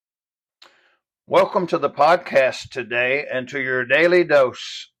Welcome to the podcast today and to your daily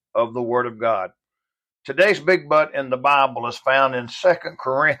dose of the Word of God. Today's big but in the Bible is found in 2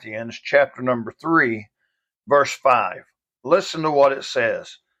 Corinthians chapter number 3, verse 5. Listen to what it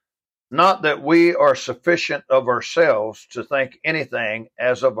says. Not that we are sufficient of ourselves to think anything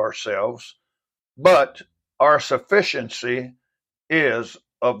as of ourselves, but our sufficiency is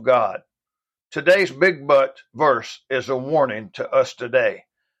of God. Today's big but verse is a warning to us today.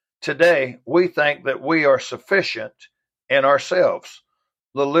 Today, we think that we are sufficient in ourselves.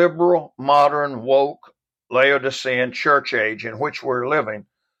 The liberal, modern, woke, Laodicean church age in which we're living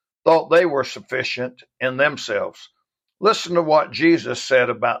thought they were sufficient in themselves. Listen to what Jesus said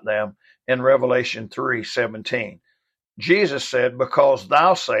about them in Revelation 3:17. Jesus said, "Because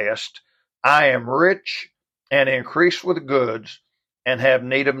thou sayest, I am rich and increase with goods and have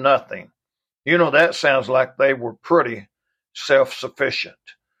need of nothing." You know, that sounds like they were pretty self-sufficient.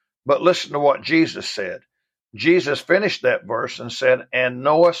 But listen to what Jesus said. Jesus finished that verse and said, "And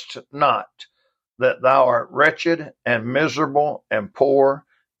knowest not that thou art wretched and miserable and poor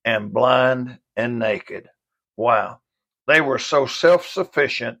and blind and naked." Wow. They were so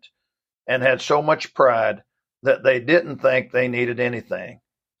self-sufficient and had so much pride that they didn't think they needed anything.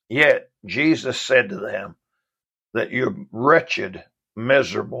 Yet Jesus said to them that you're wretched,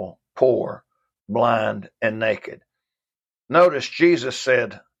 miserable, poor, blind, and naked. Notice Jesus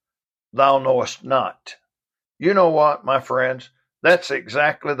said, "Thou knowest not." You know what, my friends? That's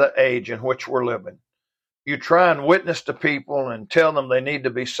exactly the age in which we're living. You try and witness to people and tell them they need to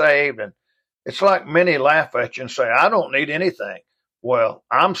be saved, and it's like many laugh at you and say, "I don't need anything." Well,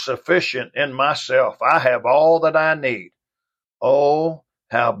 I'm sufficient in myself. I have all that I need. Oh,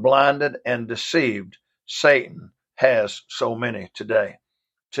 how blinded and deceived Satan has so many today.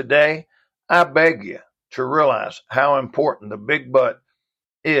 Today, I beg you to realize how important the big but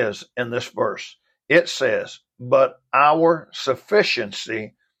is in this verse. It says, "But our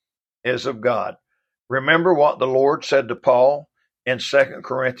sufficiency is of God." Remember what the Lord said to Paul in 2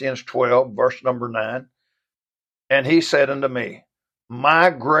 Corinthians 12, verse number 9? "And he said unto me, My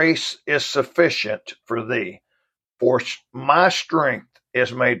grace is sufficient for thee, for my strength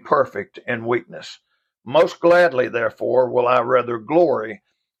is made perfect in weakness. Most gladly, therefore, will I rather glory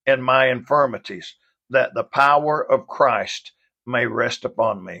in my infirmities, that the power of Christ may rest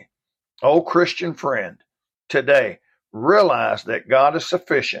upon me." Oh, Christian friend, today, realize that God is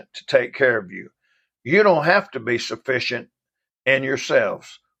sufficient to take care of you. You don't have to be sufficient in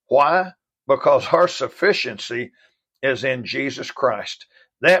yourselves. Why? Because our sufficiency is in Jesus Christ.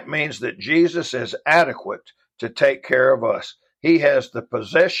 That means that Jesus is adequate to take care of us. He has the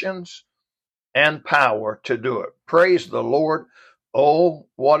possessions and power to do it. Praise the Lord. Oh,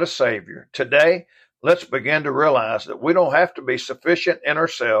 what a Savior. Today, let's begin to realize that we don't have to be sufficient in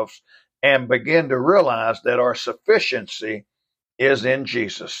ourselves and begin to realize that our sufficiency is in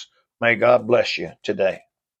Jesus. May God bless you today.